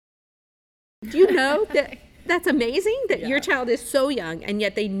Do you know that that's amazing that your child is so young and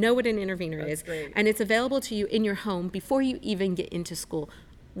yet they know what an intervener is. Great. And it's available to you in your home before you even get into school.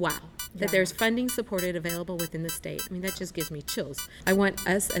 Wow. That there's funding supported available within the state. I mean, that just gives me chills. I want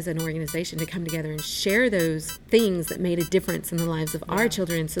us as an organization to come together and share those things that made a difference in the lives of our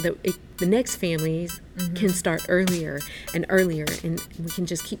children so that the next families can start earlier and earlier, and we can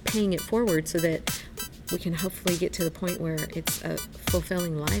just keep paying it forward so that we can hopefully get to the point where it's a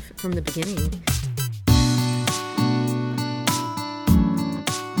fulfilling life from the beginning.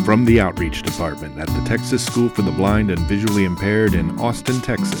 From the Outreach Department at the Texas School for the Blind and Visually Impaired in Austin,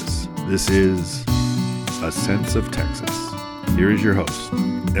 Texas, this is A Sense of Texas. Here is your host,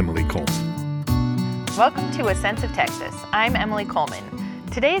 Emily Coleman. Welcome to A Sense of Texas. I'm Emily Coleman.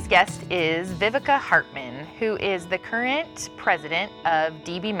 Today's guest is Vivecca Hartman, who is the current president of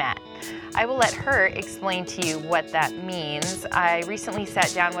DBMAT. I will let her explain to you what that means. I recently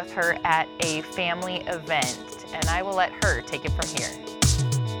sat down with her at a family event, and I will let her take it from here.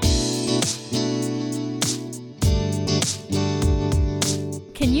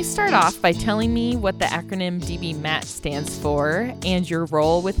 Can you start off by telling me what the acronym DBMAT stands for and your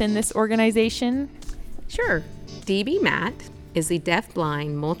role within this organization? Sure. DBMAT is the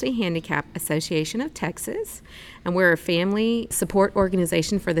DeafBlind Multi-Handicap Association of Texas, and we're a family support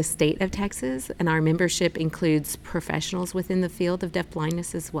organization for the state of Texas, and our membership includes professionals within the field of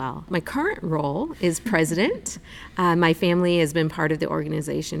deafblindness as well. My current role is president. My family has been part of the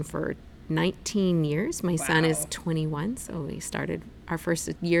organization for 19 years. My son is 21, so we started, our first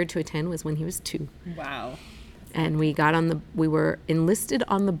year to attend was when he was 2. Wow. And we were enlisted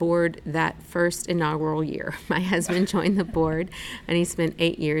on the board that first inaugural year. My husband joined the board, and he spent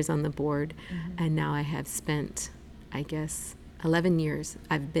 8 years on the board. And now I have spent, 11 years.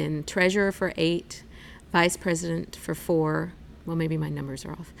 I've been treasurer for 8, vice president for 4. Well, maybe my numbers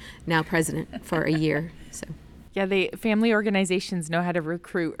are off. Now president for a year, so. Yeah, the family organizations know how to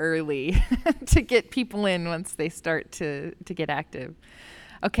recruit early to get people in once they start to get active.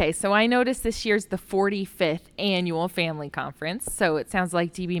 Okay, so I noticed this year's the 45th annual family conference, so it sounds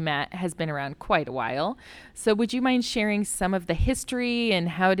like DBMAT has been around quite a while. So would you mind sharing some of the history and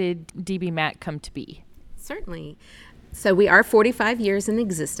how did DBMAT come to be? Certainly. So we are 45 years in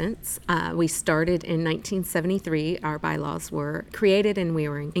existence. We started in 1973. Our bylaws were created and we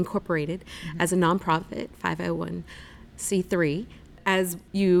were incorporated as a nonprofit, 501c3. As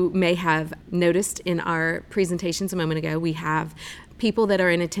you may have noticed in our presentations a moment ago, we have people that are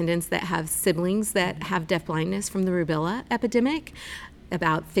in attendance that have siblings that have deafblindness from the rubella epidemic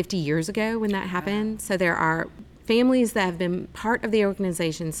about 50 years ago when that happened. So there are families that have been part of the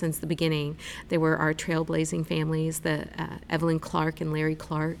organization since the beginning. They were our trailblazing families, the Evelyn Clark and Larry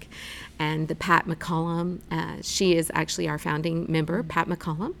Clark, and the Pat McCollum. She is actually our founding member, Pat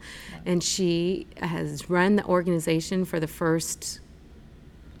McCollum, and she has run the organization for the first,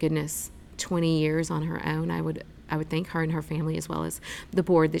 20 years on her own. I would thank her and her family as well as the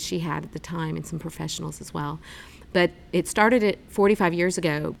board that she had at the time and some professionals as well. But it started at 45 years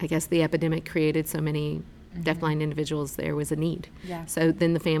ago. I guess the epidemic created so many deafblind individuals, there was a need. Yeah. So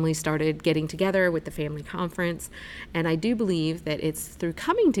then the family started getting together with the family conference. And I do believe that it's through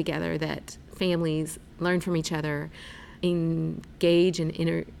coming together that families learn from each other, engage and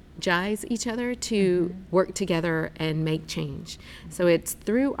energize each other to work together and make change. So it's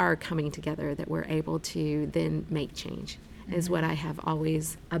through our coming together that we're able to then make change, is what I have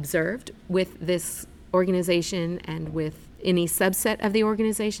always observed with this organization and with any subset of the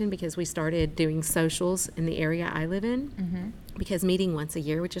organization, because we started doing socials in the area I live in, because meeting once a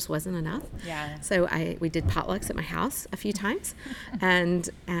year just wasn't enough. Yeah. So we did potlucks at my house a few times, and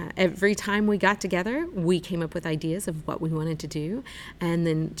every time we got together, we came up with ideas of what we wanted to do, and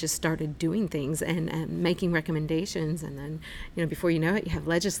then just started doing things and making recommendations, and then before you know it, you have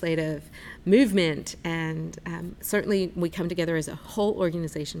legislative movement, and certainly we come together as a whole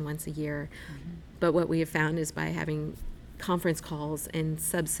organization once a year. But what we have found is by having conference calls and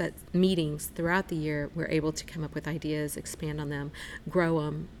subset meetings throughout the year, we're able to come up with ideas, expand on them, grow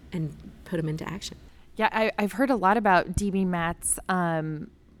them, and put them into action. Yeah, I've heard a lot about DBMAT's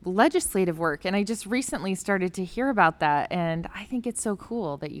legislative work, and I just recently started to hear about that, and I think it's so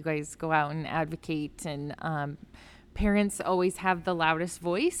cool that you guys go out and advocate, and parents always have the loudest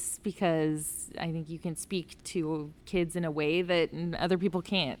voice because I think you can speak to kids in a way that other people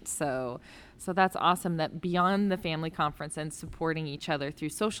can't. So that's awesome that beyond the family conference and supporting each other through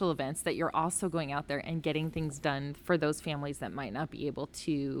social events, that you're also going out there and getting things done for those families that might not be able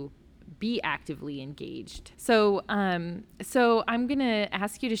to be actively engaged. So I'm going to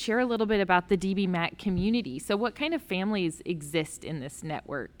ask you to share a little bit about the DBMAT community. So what kind of families exist in this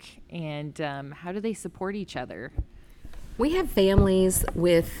network, and how do they support each other? We have families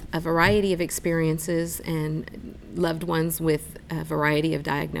with a variety of experiences and loved ones with a variety of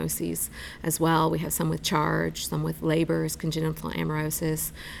diagnoses as well. We have some with charge, some with labors, congenital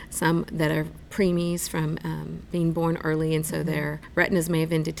amaurosis, some that are preemies from being born early, and so their retinas may have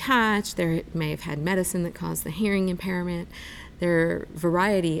been detached, they may have had medicine that caused the hearing impairment. There are a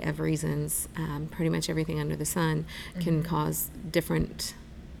variety of reasons. Pretty much everything under the sun can cause different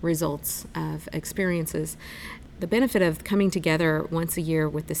results of experiences. The benefit of coming together once a year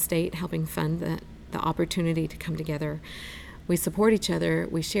with the state helping fund the opportunity to come together, we support each other,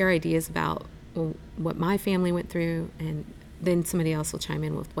 we share ideas about what my family went through, and then somebody else will chime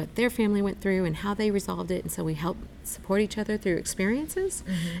in with what their family went through and how they resolved it, and so we help support each other through experiences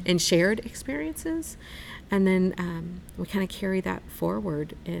and shared experiences, and then we kind of carry that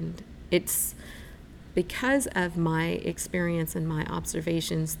forward. And it's because of my experience and my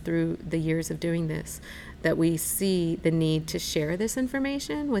observations through the years of doing this that we see the need to share this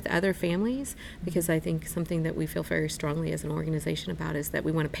information with other families, because I think something that we feel very strongly as an organization about is that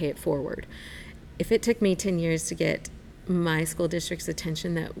we want to pay it forward. If it took me 10 years to get my school district's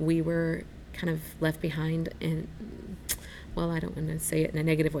attention that we were kind of left behind, and well, I don't want to say it in a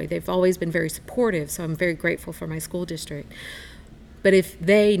negative way. They've always been very supportive, so I'm very grateful for my school district. But if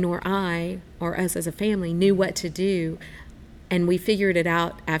they nor I or us as a family knew what to do, and we figured it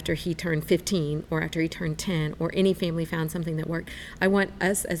out after he turned 15 or after he turned 10, or any family found something that worked, I want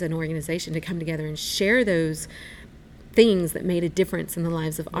us as an organization to come together and share those things that made a difference in the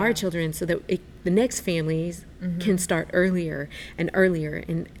lives of our children, so that the next families can start earlier,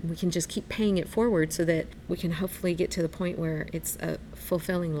 and we can just keep paying it forward, so that we can hopefully get to the point where it's a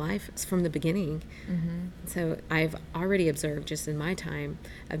fulfilling life from the beginning. So I've already observed, just in my time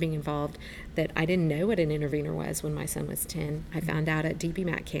of being involved, that I didn't know what an intervener was when my son was 10. I found out at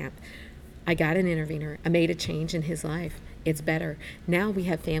DBMAT camp. I got an intervener. I made a change in his life. It's better. Now we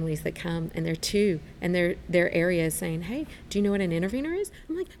have families that come, and they're 2, and their area is saying, hey, do you know what an intervener is?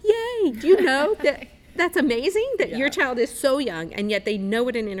 I'm like, yay, do you know that? That's amazing that your child is so young, and yet they know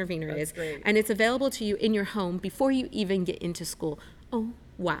what an intervener is. Great. And it's available to you in your home before you even get into school. Oh,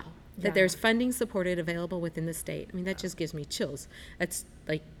 wow. That there's funding supported available within the state. I mean, that just gives me chills. That's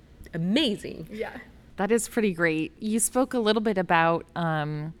like amazing. Yeah. That is pretty great. You spoke a little bit about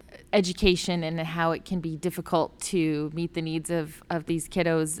education and how it can be difficult to meet the needs of these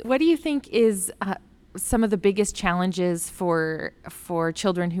kiddos. What do you think is some of the biggest challenges for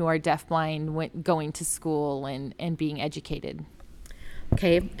children who are deafblind when going to school and being educated?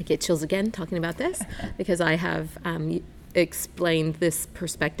 Okay, I get chills again talking about this because I have explained this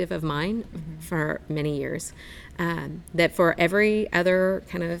perspective of mine for many years, that for every other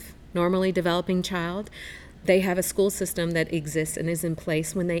kind of normally developing child, they have a school system that exists and is in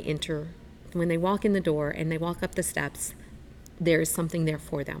place when they walk in the door and they walk up the steps. There is something there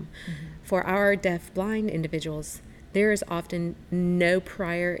for them. For our deaf-blind individuals, there is often no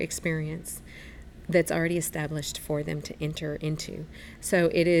prior experience that's already established for them to enter into. So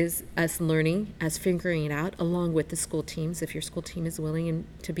it is us learning, us figuring it out, along with the school teams, if your school team is willing and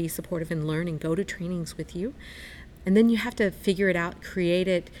to be supportive and learn and go to trainings with you. And then you have to figure it out, create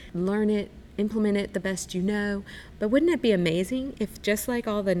it, learn it, implement it the best you know. But wouldn't it be amazing if, just like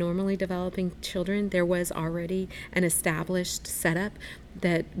all the normally developing children, there was already an established setup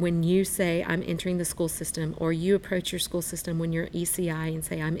that when you say, I'm entering the school system, or you approach your school system when you're ECI and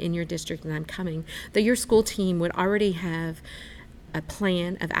say, I'm in your district and I'm coming, that your school team would already have a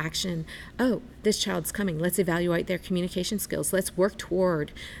plan of action. Oh, this child's coming. Let's evaluate their communication skills. Let's work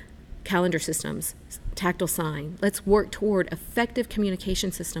toward calendar systems, tactile sign. Let's work toward effective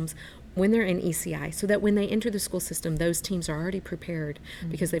communication systems when they're in ECI, so that when they enter the school system, those teams are already prepared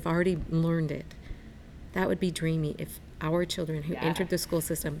because they've already learned it. That would be dreamy if our children who entered the school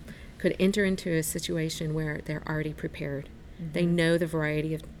system could enter into a situation where they're already prepared. They know the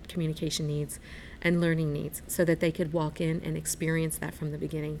variety of communication needs and learning needs, so that they could walk in and experience that from the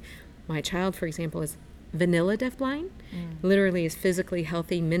beginning. My child, for example, is vanilla deafblind, literally is physically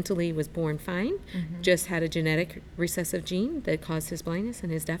healthy, mentally was born fine, just had a genetic recessive gene that caused his blindness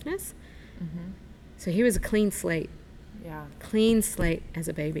and his deafness. So he was a clean slate as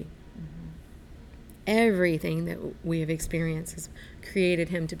a baby. Everything that we have experienced has created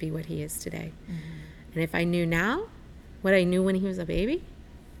him to be what he is today. And if I knew now what I knew when he was a baby,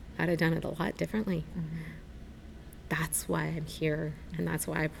 I'd have done it a lot differently. that's why I'm here, and that's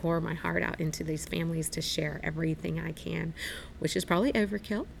why I pour my heart out into these families to share everything I can, which is probably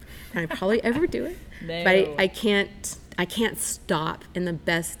overkill, and I probably overdo it. No. But I can't stop. And the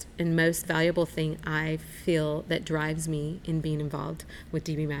best and most valuable thing I feel that drives me in being involved with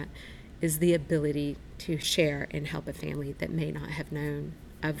DBMAT is the ability to share and help a family that may not have known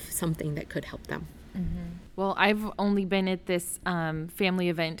of something that could help them. Mm-hmm. Well, I've only been at this family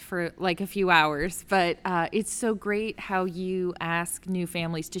event for like a few hours, but it's so great how you ask new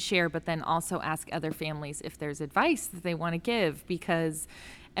families to share, but then also ask other families if there's advice that they want to give, because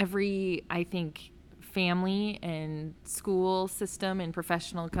every, I think, family and school system and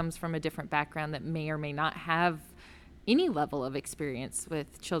professional comes from a different background that may or may not have any level of experience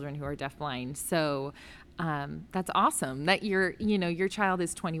with children who are deafblind. So that's awesome that your child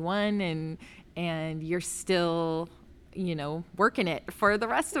is 21 and you're still, working it for the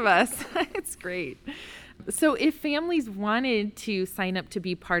rest of us. It's great. So if families wanted to sign up to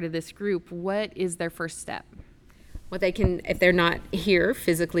be part of this group, what is their first step? Well, they can, if they're not here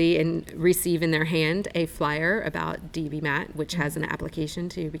physically and receive in their hand a flyer about DBMAT, which has an application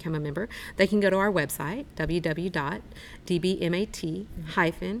to become a member, they can go to our website,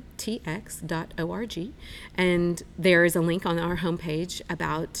 www.dbmat-tx.org, and there is a link on our homepage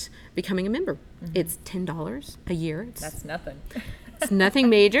about becoming a member. It's $10 a year. That's nothing. It's nothing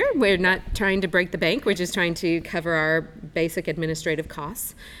major. We're not trying to break the bank. We're just trying to cover our basic administrative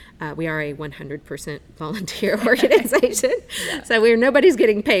costs. We are a 100% volunteer organization, so nobody's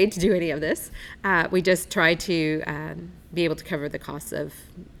getting paid to do any of this. We just try to be able to cover the costs of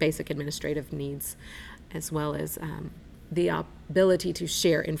basic administrative needs, as well as the ability to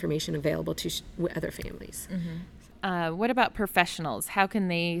share information available to other families. Mm-hmm. What about professionals? How can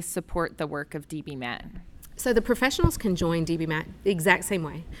they support the work of DBMAT? So the professionals can join DBMAT the exact same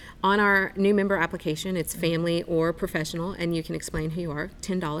way. On our new member application, it's family or professional, and you can explain who you are.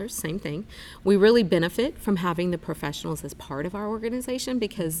 $10, same thing. We really benefit from having the professionals as part of our organization,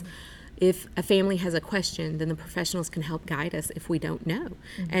 because if a family has a question, then the professionals can help guide us if we don't know.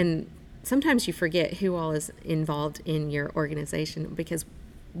 And sometimes you forget who all is involved in your organization, because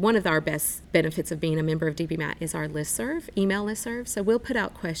one of our best benefits of being a member of DBMAT is our listserv, email listserv. So we'll put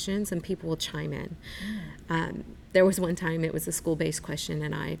out questions and people will chime in. There was one time it was a school-based question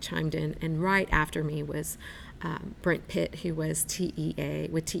and I chimed in, and right after me was Brent Pitt, who was TEA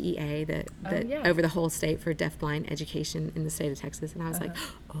over the whole state for deafblind education in the state of Texas. And I was like,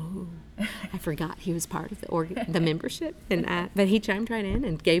 I forgot he was part of the membership. And but he chimed right in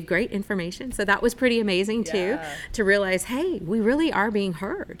and gave great information. So that was pretty amazing too, to realize, hey, we really are being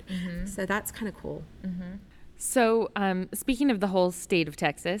heard. So that's kind of cool. So speaking of the whole state of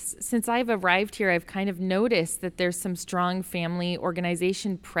Texas, since I've arrived here, I've kind of noticed that there's some strong family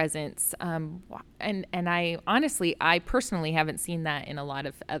organization presence. And I personally haven't seen that in a lot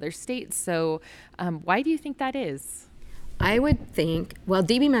of other states. So why do you think that is? I would think, well,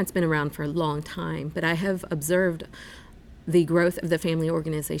 DBMAT's been around for a long time, but I have observed the growth of the family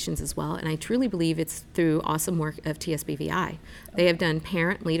organizations as well, and I truly believe it's through awesome work of TSBVI. They have done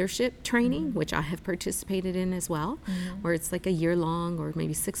parent leadership training, which I have participated in as well, where it's like a year long or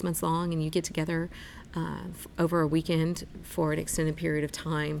maybe 6 months long, and you get together over a weekend for an extended period of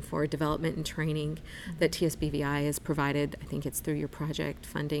time for development and training that TSBVI has provided. I think it's through your project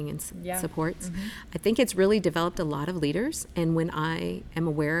funding and supports. I think it's really developed a lot of leaders, and when I am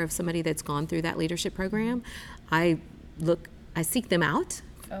aware of somebody that's gone through that leadership program, I seek them out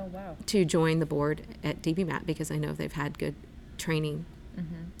to join the board at DBMAT, because I know they've had good training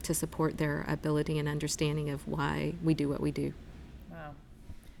to support their ability and understanding of why we do what we do. Wow.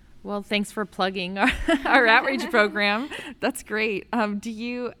 Well, thanks for plugging our outreach program. That's great.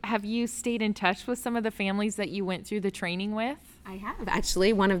 Have you stayed in touch with some of the families that you went through the training with? I have.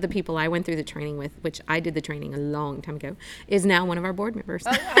 Actually, one of the people I went through the training with, which I did the training a long time ago, is now one of our board members.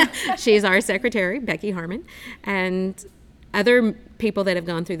 She's our secretary, Vivecca Hartman. And other people that have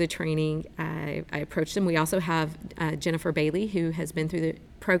gone through the training, I approached them. We also have Jennifer Bailey, who has been through the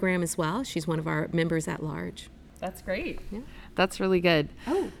program as well. She's one of our members at large. That's great. Yeah. That's really good.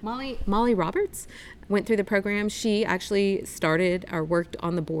 Oh, Molly Roberts went through the program. She actually started or worked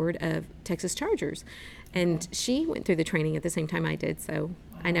on the board of Texas Chargers. And she went through the training at the same time I did, so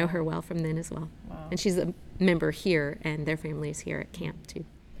I know her well from then as well. And she's a member here, and their family is here at camp too.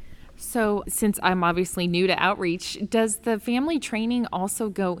 So since I'm obviously new to outreach, does the family training also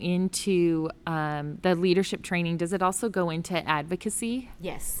go into the leadership training? Does it also go into advocacy?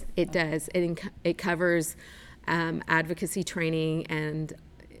 Yes, it does. It covers advocacy training and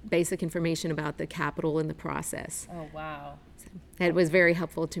basic information about the Capitol and the process. Oh, wow. It was very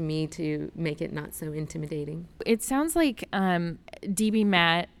helpful to me to make it not so intimidating. It sounds like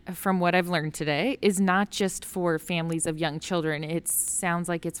DBMAT, from what I've learned today, is not just for families of young children. It sounds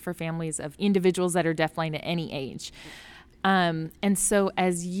like it's for families of individuals that are deafblind at any age. And so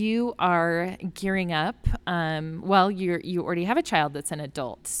as you are gearing up, you already have a child that's an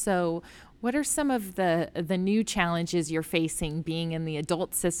adult. So what are some of the new challenges you're facing being in the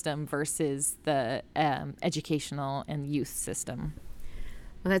adult system versus the educational and youth system?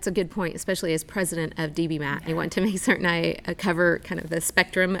 Well, that's a good point, especially as president of DBMAT. I want to make certain I cover kind of the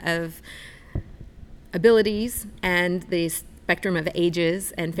spectrum of abilities and the spectrum of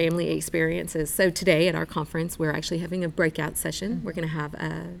ages and family experiences. So today at our conference, we're actually having a breakout session. We're going to have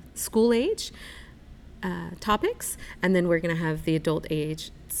school age topics, and then we're going to have the adult age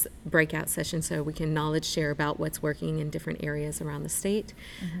breakout session so we can knowledge share about what's working in different areas around the state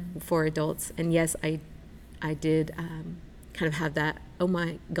for adults. And yes, I did kind of have that oh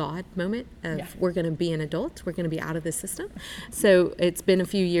my God moment of we're going to be an adult, we're going to be out of the system. So it's been a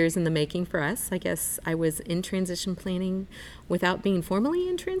few years in the making for us. I guess I was in transition planning without being formally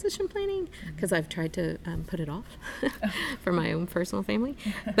in transition planning because I've tried to put it off for my own personal family.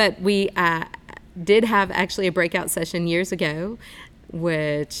 But we did have actually a breakout session years ago,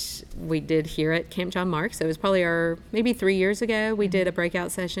 which we did here at Camp John Mark. So it was probably maybe 3 years ago, we did a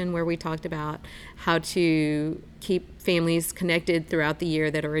breakout session where we talked about how to keep families connected throughout the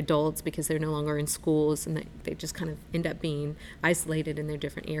year that are adults because they're no longer in schools and they just kind of end up being isolated in their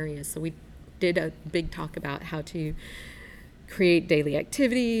different areas. So we did a big talk about how to create daily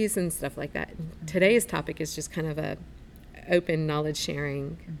activities and stuff like that. Today's topic is just kind of a open knowledge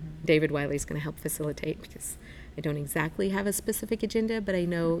sharing. David Wiley's going to help facilitate because I don't exactly have a specific agenda, but I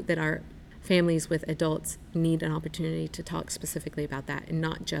know that our families with adults need an opportunity to talk specifically about that and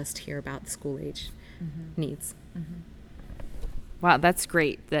not just hear about school age needs. Wow, that's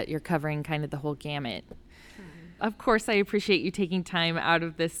great that you're covering kind of the whole gamut. Of course, I appreciate you taking time out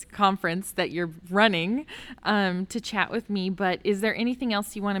of this conference that you're running to chat with me, but is there anything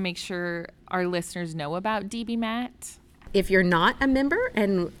else you want to make sure our listeners know about DBMAT? If you're not a member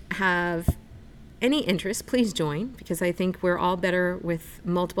and have any interest, please join, because I think we're all better with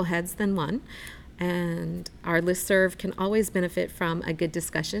multiple heads than one. And our listserv can always benefit from a good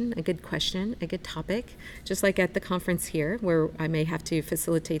discussion, a good question, a good topic, just like at the conference here, where I may have to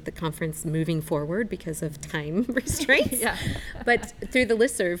facilitate the conference moving forward because of time restraints. But through the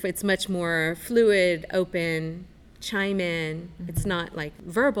listserv, it's much more fluid, open, chime in. It's not like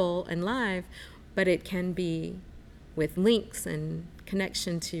verbal and live, but it can be with links and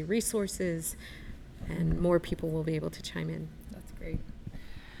connection to resources, and more people will be able to chime in. That's great.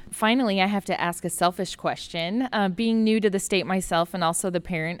 Finally, I have to ask a selfish question. Being new to the state myself and also the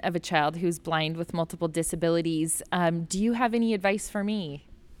parent of a child who's blind with multiple disabilities, do you have any advice for me?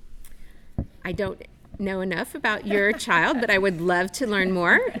 I don't know enough about your child, but I would love to learn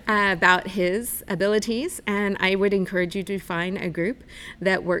more about his abilities, and I would encourage you to find a group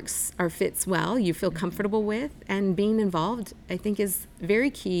that works or fits well, you feel comfortable with, and being involved, I think, is very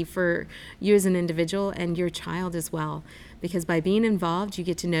key for you as an individual and your child as well, because by being involved, you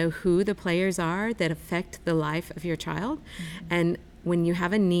get to know who the players are that affect the life of your child, and when you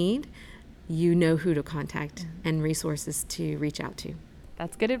have a need, you know who to contact and resources to reach out to.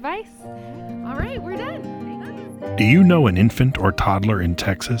 That's good advice. All right, we're done. Do you know an infant or toddler in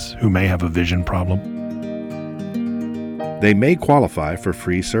Texas who may have a vision problem? They may qualify for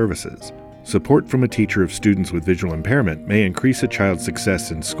free services. Support from a teacher of students with visual impairment may increase a child's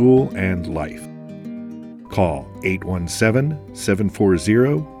success in school and life. Call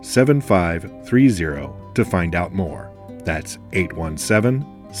 817-740-7530 to find out more. That's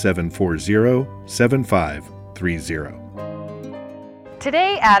 817-740-7530.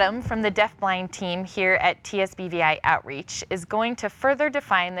 Today, Adam from the DeafBlind team here at TSBVI Outreach is going to further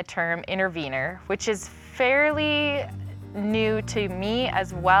define the term intervener, which is fairly new to me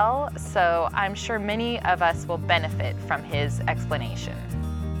as well, so I'm sure many of us will benefit from his explanation.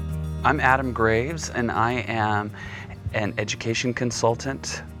 I'm Adam Graves, and I am an education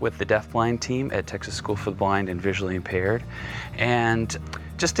consultant with the DeafBlind team at Texas School for the Blind and Visually Impaired. And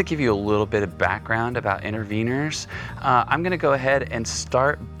just to give you a little bit of background about interveners, I'm going to go ahead and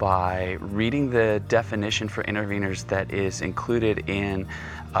start by reading the definition for interveners that is included in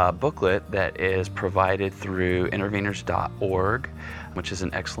a booklet that is provided through interveners.org, which is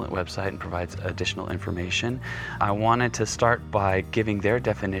an excellent website and provides additional information. I wanted to start by giving their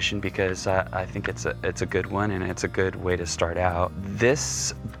definition because I think it's a good one and it's a good way to start out.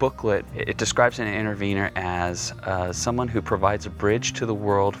 This booklet, it describes an intervener as someone who provides a bridge to the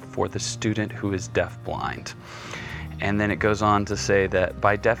world for the student who is deafblind. And then it goes on to say that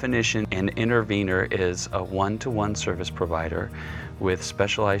by definition, an intervener is a one-to-one service provider with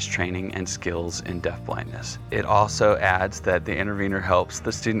specialized training and skills in deafblindness. It also adds that the intervener helps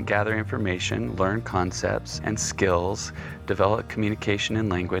the student gather information, learn concepts and skills, develop communication and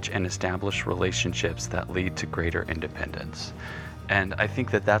language, and establish relationships that lead to greater independence. And I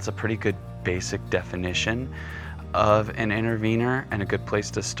think that that's a pretty good basic definition of an intervener and a good place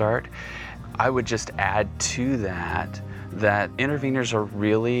to start. I would just add to that interveners are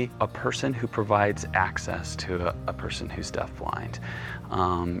really a person who provides access to a person who's deafblind.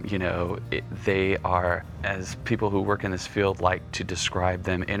 They are, as people who work in this field like to describe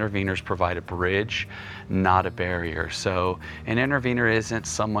them, interveners provide a bridge, not a barrier. So an intervener isn't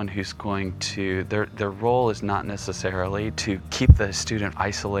someone who's going to, their role is not necessarily to keep the student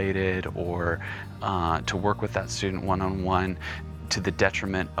isolated or to work with that student one-on-one to the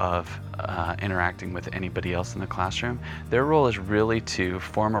detriment of interacting with anybody else in the classroom. Their role is really to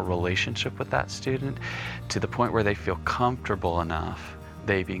form a relationship with that student to the point where they feel comfortable enough,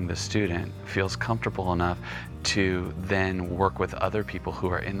 they being the student, feels comfortable enough to then work with other people who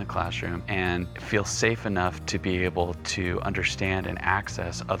are in the classroom and feel safe enough to be able to understand and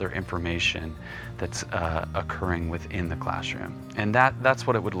access other information that's occurring within the classroom. And that's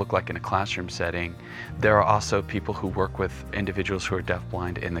what it would look like in a classroom setting. There are also people who work with individuals who are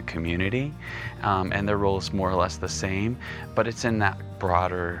deafblind in the community, and their role is more or less the same, but it's in that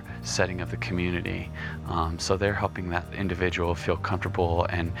broader setting of the community. So they're helping that individual feel comfortable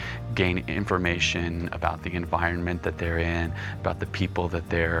and gain information about the environment that they're in, about the people that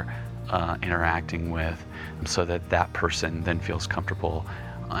they're interacting with, so that that person then feels comfortable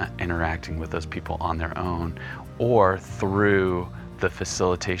interacting with those people on their own or through the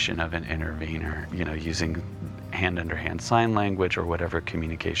facilitation of an intervener, using hand-under-hand sign language or whatever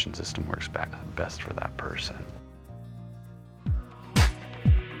communication system works best for that person.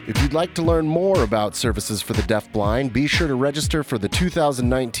 If you'd like to learn more about services for the deafblind, be sure to register for the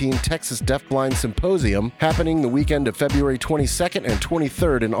 2019 Texas Deafblind Symposium happening the weekend of February 22nd and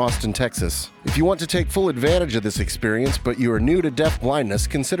 23rd in Austin, Texas. If you want to take full advantage of this experience, but you are new to deafblindness,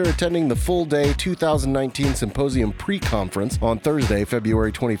 consider attending the full-day 2019 Symposium pre-conference on Thursday,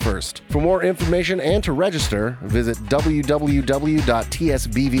 February 21st. For more information and to register, visit www.tsbvi.edu.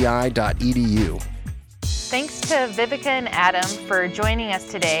 Thanks to Vivecca and Adam for joining us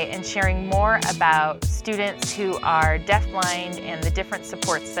today and sharing more about students who are deafblind and the different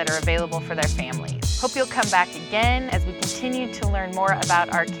supports that are available for their families. Hope you'll come back again as we continue to learn more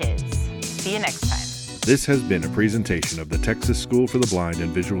about our kids. See you next time. This has been a presentation of the Texas School for the Blind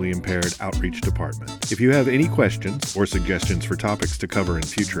and Visually Impaired Outreach Department. If you have any questions or suggestions for topics to cover in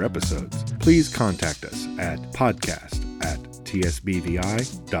future episodes, please contact us at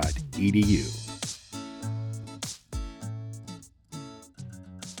podcast@tsbvi.edu.